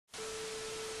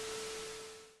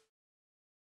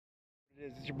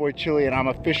It's your boy Chili, and I'm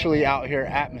officially out here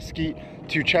at Mesquite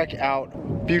to check out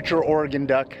future Oregon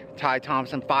Duck Ty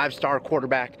Thompson, 5-star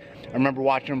quarterback. I remember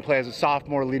watching him play as a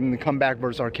sophomore, leading the comeback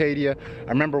versus Arcadia. I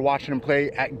remember watching him play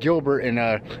at Gilbert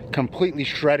and completely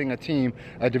shredding a team,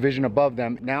 a division above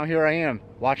them. Now here I am,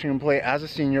 watching him play as a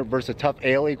senior versus a tough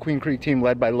ALA Queen Creek team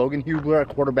led by Logan Hubler at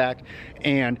quarterback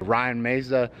and Ryan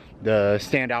Meza, the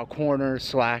standout corner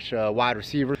slash wide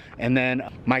receiver, and then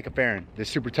Micah Ferrin, the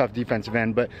super tough defensive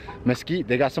end. But Mesquite,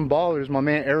 they got some ballers. My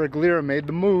man Eric Lira made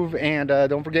the move, and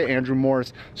don't forget Andrew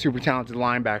Morris, super talented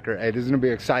linebacker. Hey, this is gonna be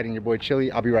exciting. Your boy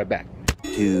Chili, I'll be right back.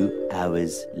 2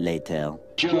 hours later.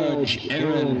 Judge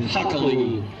Aaron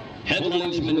Hockley,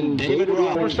 headlinesman David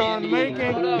Roberts. We're starting to make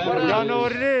it. Y'all know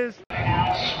what it is.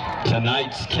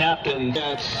 Tonight's captain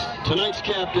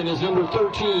is number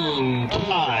 13,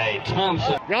 Ty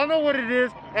Thompson. Y'all know what it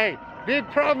is. Hey, big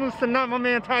problems tonight, my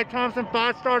man Ty Thompson,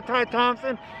 5-star Ty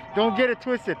Thompson. Don't get it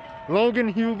twisted.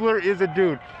 Logan Hubler is a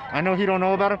dude. I know he don't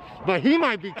know about him, but he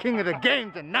might be king of the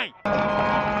game tonight.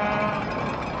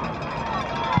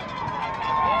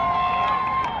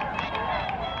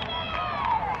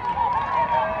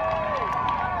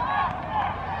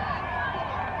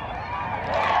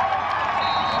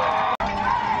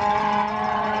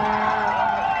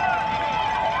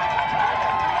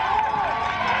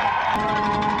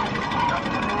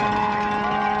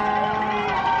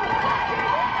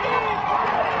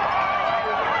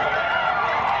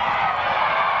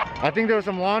 I think there was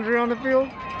some laundry on the field,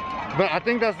 but I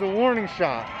think that's the warning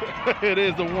shot. It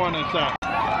is the warning shot.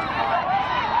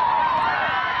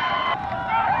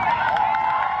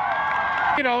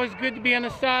 You know, it's good to be on the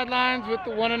sidelines with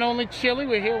the one and only Chili.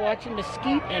 We're here watching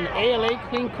Mesquite and ALA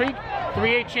Queen Creek,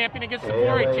 3A champion against the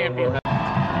 4A champion.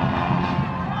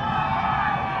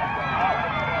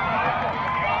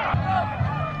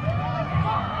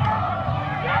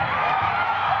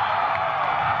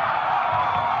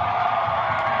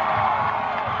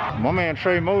 My man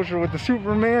Trae Moshier with the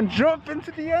Superman jump into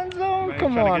the end zone. Man,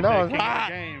 come on, that was hot.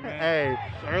 Game, hey,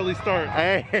 early start.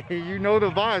 Hey, you know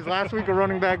the vibes. Last week a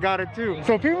running back got it too.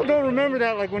 So people don't remember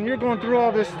that, like when you're going through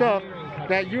all this stuff,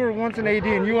 that you were once an AD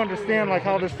and you understand like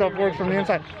how this stuff works from the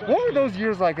inside. What were those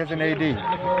years like as an AD?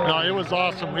 No, it was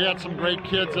awesome. We had some great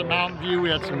kids at Mountain View. We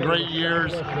had some great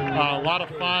years, a lot of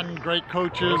fun, great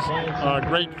coaches,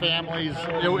 great families.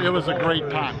 It was a great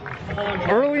time.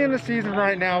 Early in the season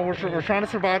right now, we're trying to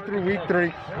survive through week 3.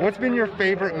 What's been your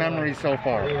favorite memory so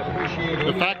far?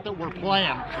 The fact that we're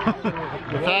playing.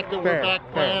 The fact that we're back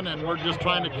playing and we're just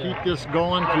trying to keep this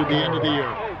going through the end of the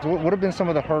year. So what have been some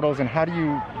of the hurdles, and how do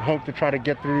you hope to try to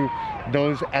get through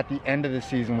those at the end of the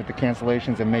season with the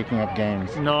cancellations and making up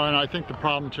games? No, and I think the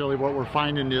problem, Chili, what we're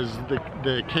finding is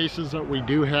the cases that we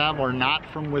do have are not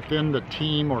from within the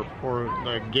team or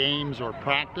the games or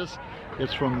practice.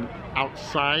 It's from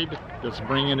outside that's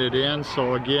bringing it in.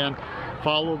 So again,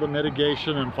 follow the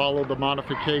mitigation and follow the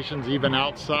modifications even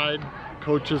outside.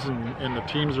 Coaches and the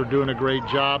teams are doing a great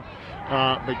job.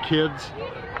 But kids,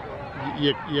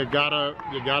 you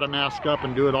gotta mask up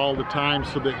and do it all the time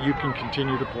so that you can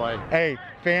continue to play. Hey,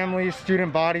 families,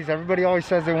 student bodies, everybody always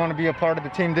says they want to be a part of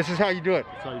the team. This is how you do it.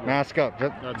 Mask up,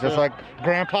 just like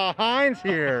Grandpa Hines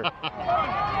here.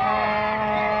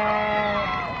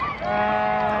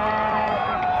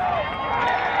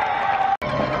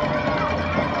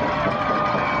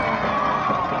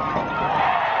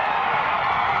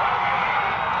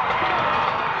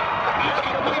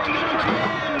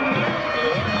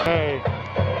 Hey,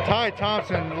 Ty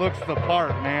Thompson looks the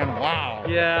part, man. Wow.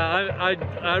 Yeah,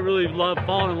 I really love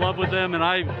falling in love with him, and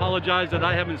I apologize that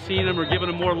I haven't seen him or given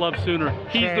him more love sooner.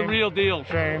 He's the real deal.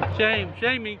 Shame. Shame.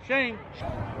 Shame me. Shame.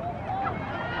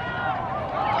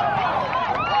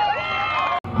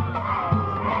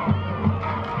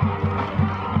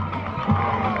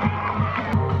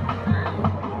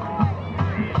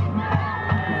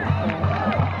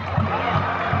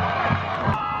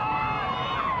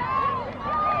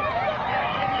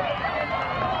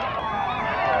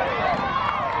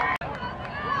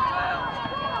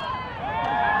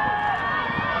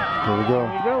 Here we go.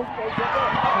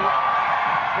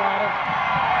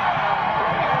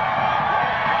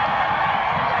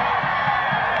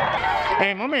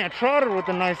 Hey, my man Trotter with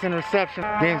a nice interception.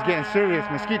 Game's getting serious.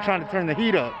 Mesquite trying to turn the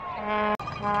heat up.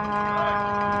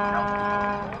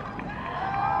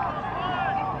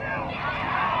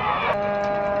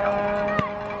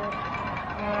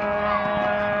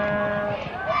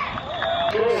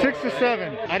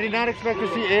 6-7. I did not expect to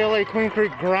see ALA Queen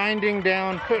Creek grinding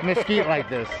down Mesquite like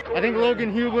this. I think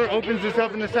Logan Hubler opens this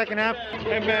up in the second half.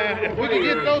 Hey man, if we can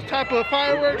get those type of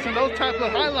fireworks and those type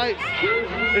of highlights,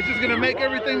 it's just gonna make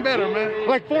everything better, man.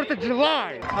 Like 4th of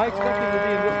July. I expected to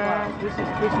be in this class. This is you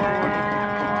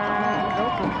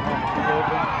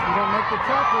don't make the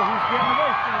tackle, he's getting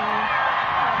away from you.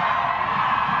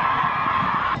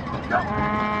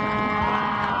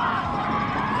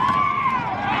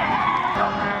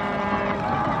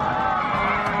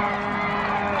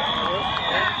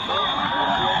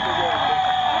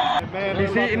 Man,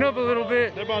 He's heating up a little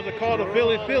bit. they're about to call the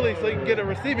Philly so you can get a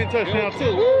receiving touchdown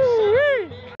too.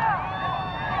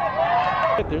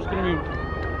 There's going to be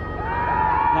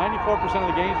 94% of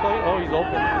the games played. Oh, he's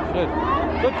open. Good.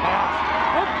 Good pass.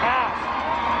 Good pass.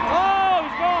 Oh,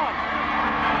 he's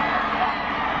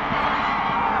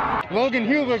gone. Logan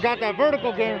Hubler got that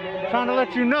vertical game, trying to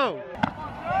let you know.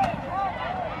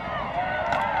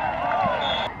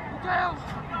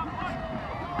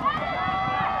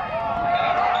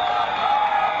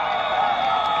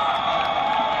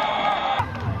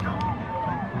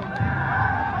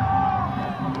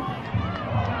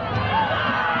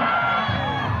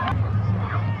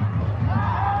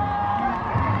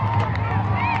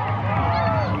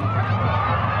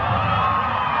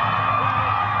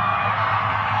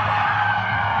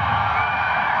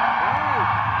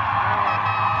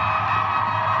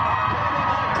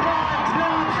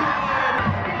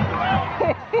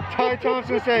 Ty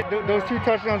Thompson said those 2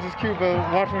 touchdowns is cute, but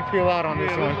watch me peel out on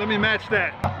this one. Let me match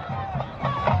that.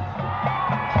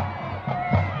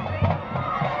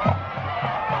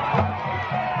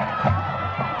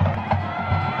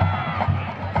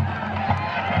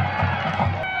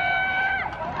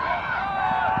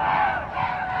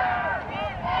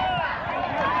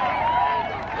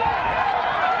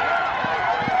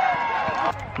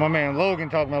 My man Logan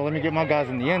talking about, let me get my guys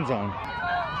in the end zone.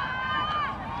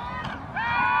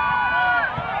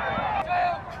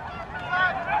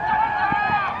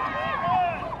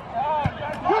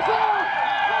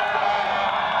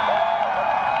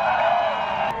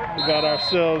 We got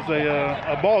ourselves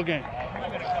a ball game.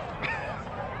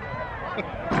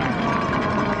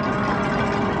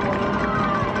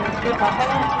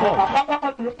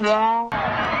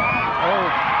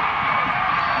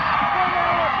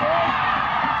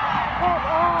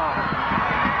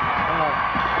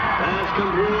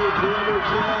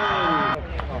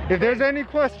 If there's any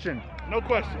question. No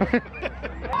question.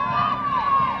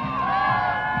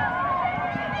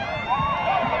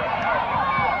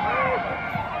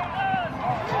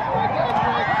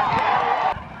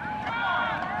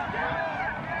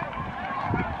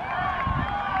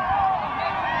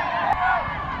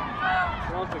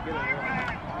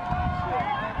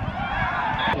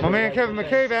 My man Kevin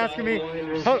McCabe asking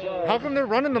me, how come they're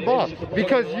running the ball?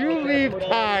 Because you leave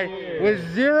Ty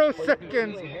with 0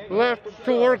 seconds left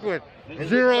to work with.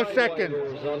 0 seconds.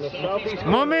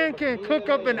 My man can cook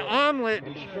up an omelet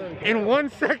in 1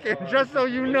 second, just so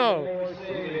you know.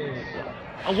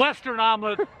 A Western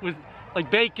omelet with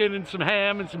like bacon and some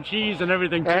ham and some cheese and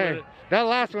everything to Hey, it. that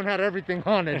last one had everything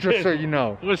on it, just so you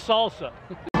know. With salsa.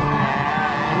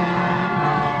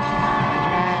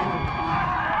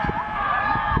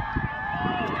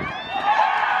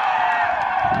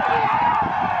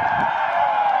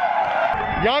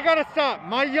 Y'all gotta stop.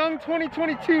 My young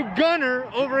 2022 gunner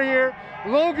over here,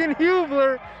 Logan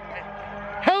Hubler.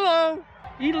 Hello.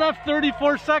 He left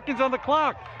 34 seconds on the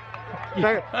clock.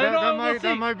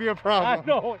 That might be a problem. I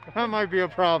know. That might be a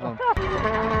problem.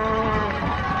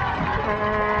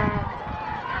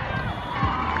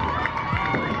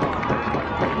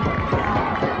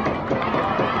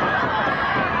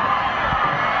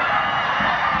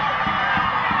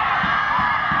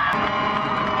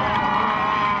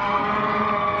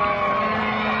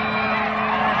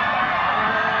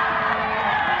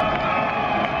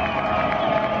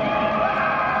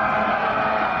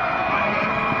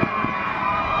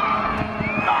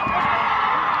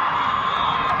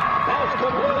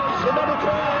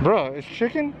 Bro, it's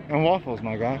chicken and waffles,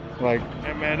 my guy. Like,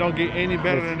 Hey man, don't get any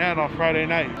better than that on Friday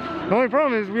night. the only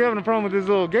problem is we having a problem with this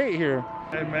little gate here.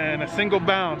 Hey man, a single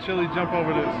bound, Chili jump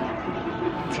over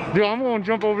this. Dude, I'm gonna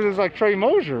jump over this like Trae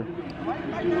Moshier.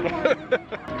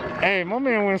 Hey, my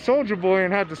man went Soldier Boy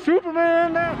and had the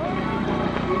Superman now.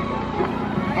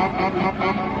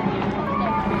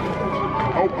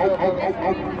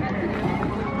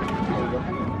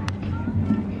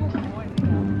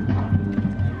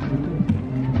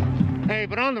 Hey,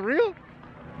 but on the real,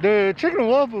 the chicken and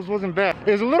waffles wasn't bad.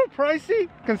 It was a little pricey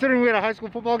considering we had a high school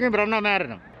football game, but I'm not mad at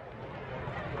them.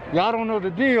 Y'all don't know the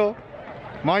deal.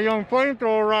 My young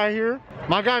flamethrower right here,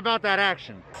 My guy about that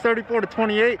action.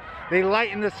 34-28. They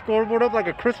lighten the scoreboard up like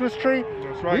a Christmas tree.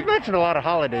 That's right. We've mentioned a lot of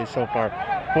holidays so far.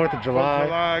 4th of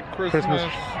July. Christmas.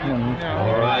 Mhm.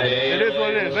 All right, It is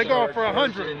what it is. They go for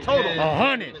 100 total.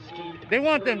 100. They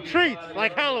want them treats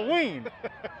like Halloween.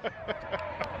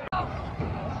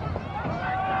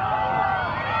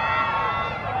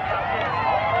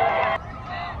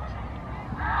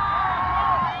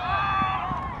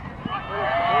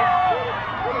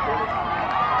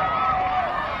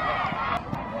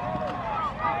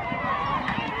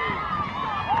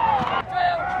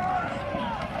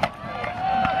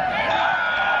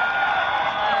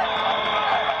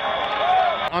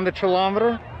 On the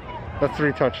chilometer, that's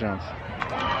 3 touchdowns.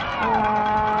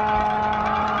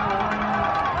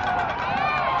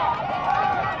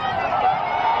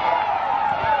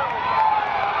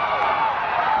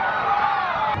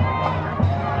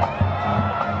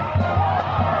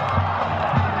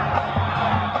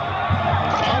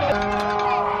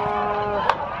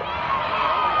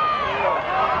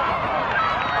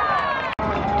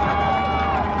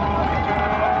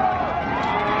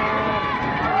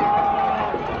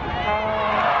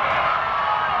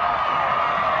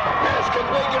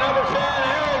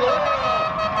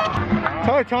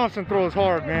 Ty Thompson throws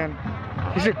hard, man.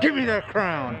 He said, give me that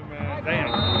crown. Man,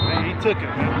 damn, he took it,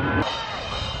 man.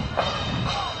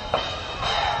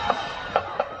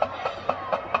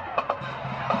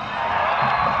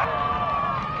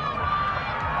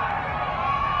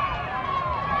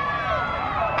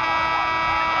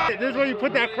 This is where you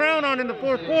put that crown on in the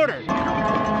 4th quarter.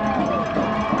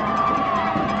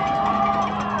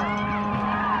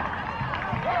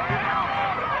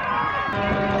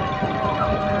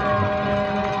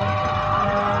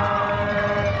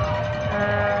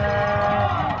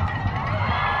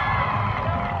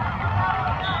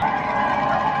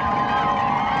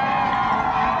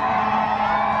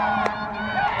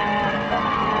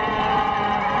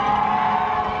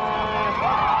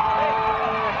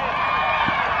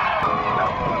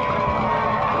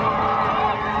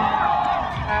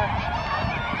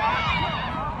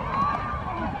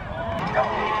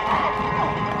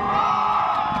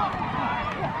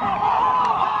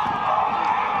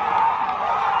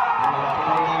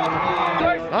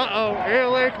 Uh-oh,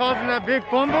 ALA causing that big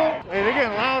fumble. Hey, they're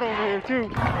getting loud over here too.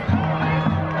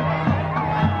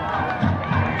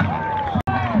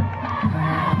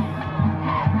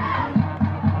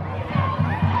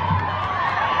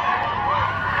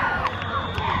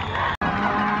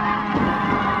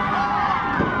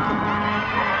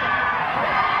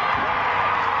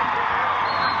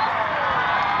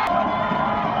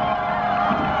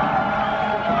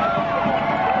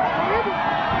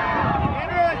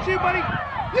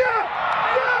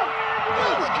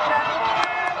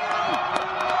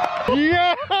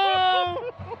 Yo!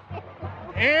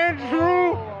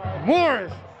 Andrew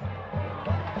Morris.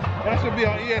 That should be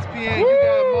on ESPN. You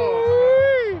got Morris.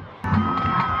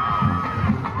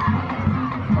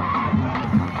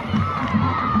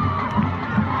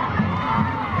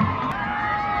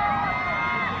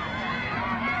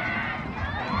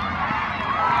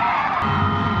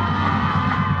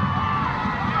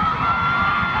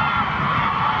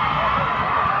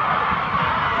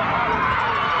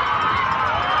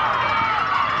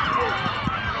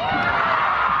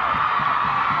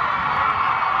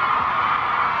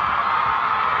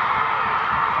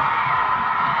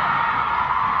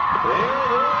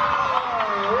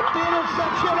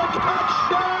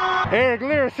 Eric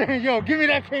Lira saying, yo, give me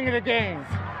that king of the game.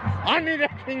 I need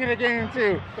that king of the game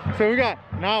too. So we got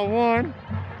not 1,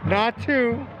 not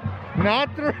 2,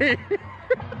 not 3.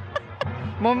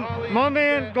 my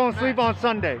man gonna sleep on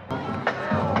Sunday.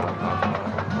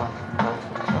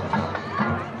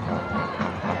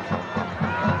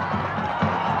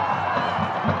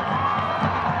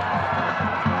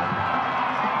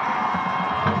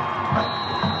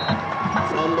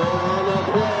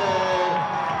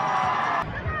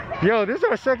 Yo, this is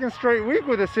our 2nd straight week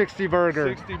with a 60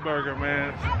 burger. 60 burger,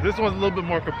 man. This one's a little bit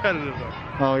more competitive though.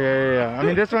 Oh yeah. I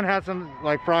mean, this one had some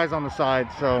like fries on the side,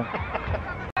 so.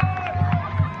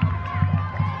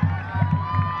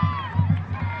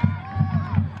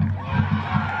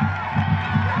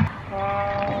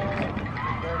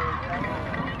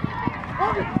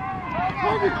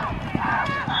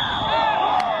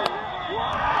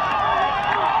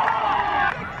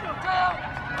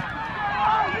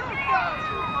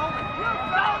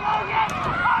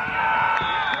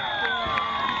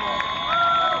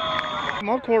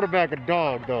 My quarterback a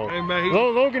dog, though. Hey, man,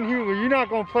 Logan Hubler, you're not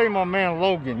going to play my man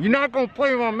Logan. You're not going to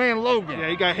play my man Logan. Yeah,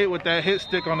 he got hit with that hit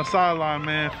stick on the sideline,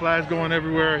 man. Flags going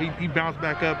everywhere. He bounced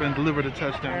back up and delivered a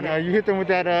touchdown. And you hit them with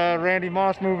that Randy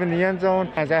Moss move in the end zone.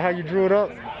 Is that how you drew it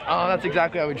up? Oh, that's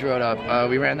exactly how we drew it up.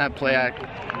 We ran that play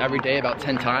every day about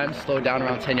 10 times, slowed down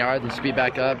around 10 yards and speed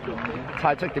back up.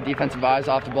 Ty took the defensive eyes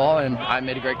off the ball and I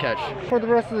made a great catch. For the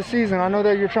rest of the season, I know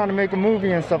that you're trying to make a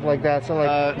movie and stuff like that, so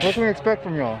like, what can we expect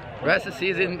from y'all? Rest of the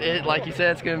season, like you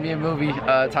said, it's going to be a movie.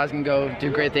 Ty's going to go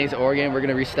do great things at Oregon. We're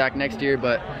going to restack next year,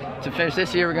 but to finish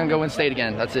this year, we're going to go win state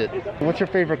again. That's it. What's your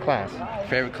favorite class?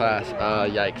 Favorite class?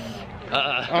 Yikes.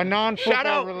 A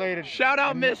non-football related. Shout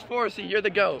out Miss Forsey, you're the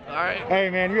GOAT, all right? Hey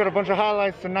man, you had a bunch of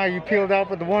highlights tonight. You peeled out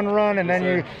with the one run and then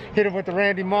you hit it with the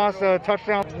Randy Moss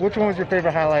touchdown. Which one was your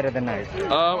favorite highlight of the night?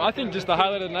 I think just the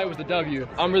highlight of the night was the W.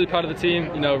 I'm really proud of the team,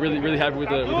 you know, really happy with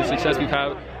the success we've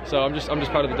had. So I'm just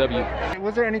proud of the W.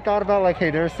 Was there any thought about like,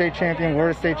 hey, they're a state champion, we're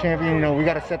a state champion, you know, we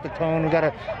got to set the tone, we got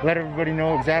to let everybody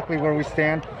know exactly where we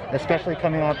stand, especially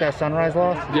coming off that Sunrise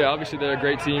loss? Yeah, obviously they're a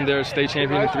great team. They're a state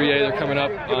champion in 3A. They're coming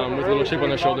up with a little chip on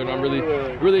their shoulder, and I'm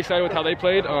really excited with how they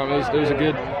played. It was a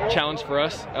good challenge for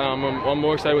us. I'm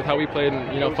more excited with how we played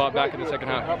and, you know, fought back in the second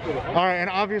half. All right, and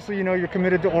obviously, you know, you're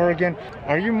committed to Oregon.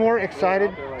 Are you more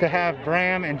excited to have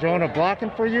Bram and Jonah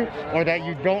blocking for you, or that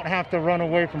you don't have to run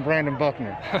away from Brandon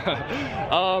Buckner?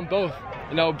 Both.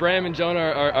 You know, Bram and Jonah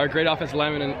are great offensive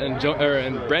linemen, and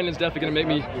Brandon's definitely going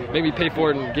to make me pay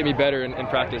for it and get me better in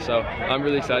practice. So I'm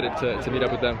really excited to meet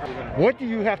up with them. What do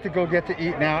you have to go get to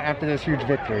eat now after this huge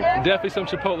victory? Definitely some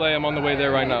Chipotle. I'm on the way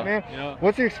there right now. Man,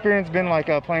 what's the experience been like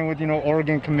playing with, you know,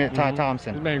 Oregon commit Ty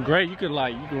Thompson? It's been great. You can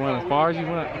run as far as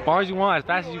you want, as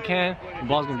fast as you can. The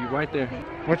ball's gonna be right there.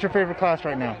 What's your favorite class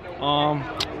right now?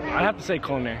 I have to say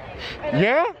culinary.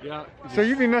 Yeah? Yeah. So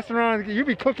you be messing around, you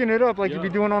be cooking it up like you be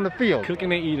doing on the field.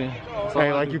 Cooking and eating.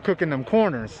 Hey, like you cooking them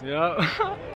corners.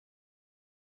 Yeah.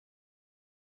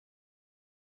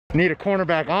 Need a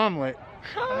cornerback omelet.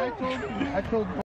 I told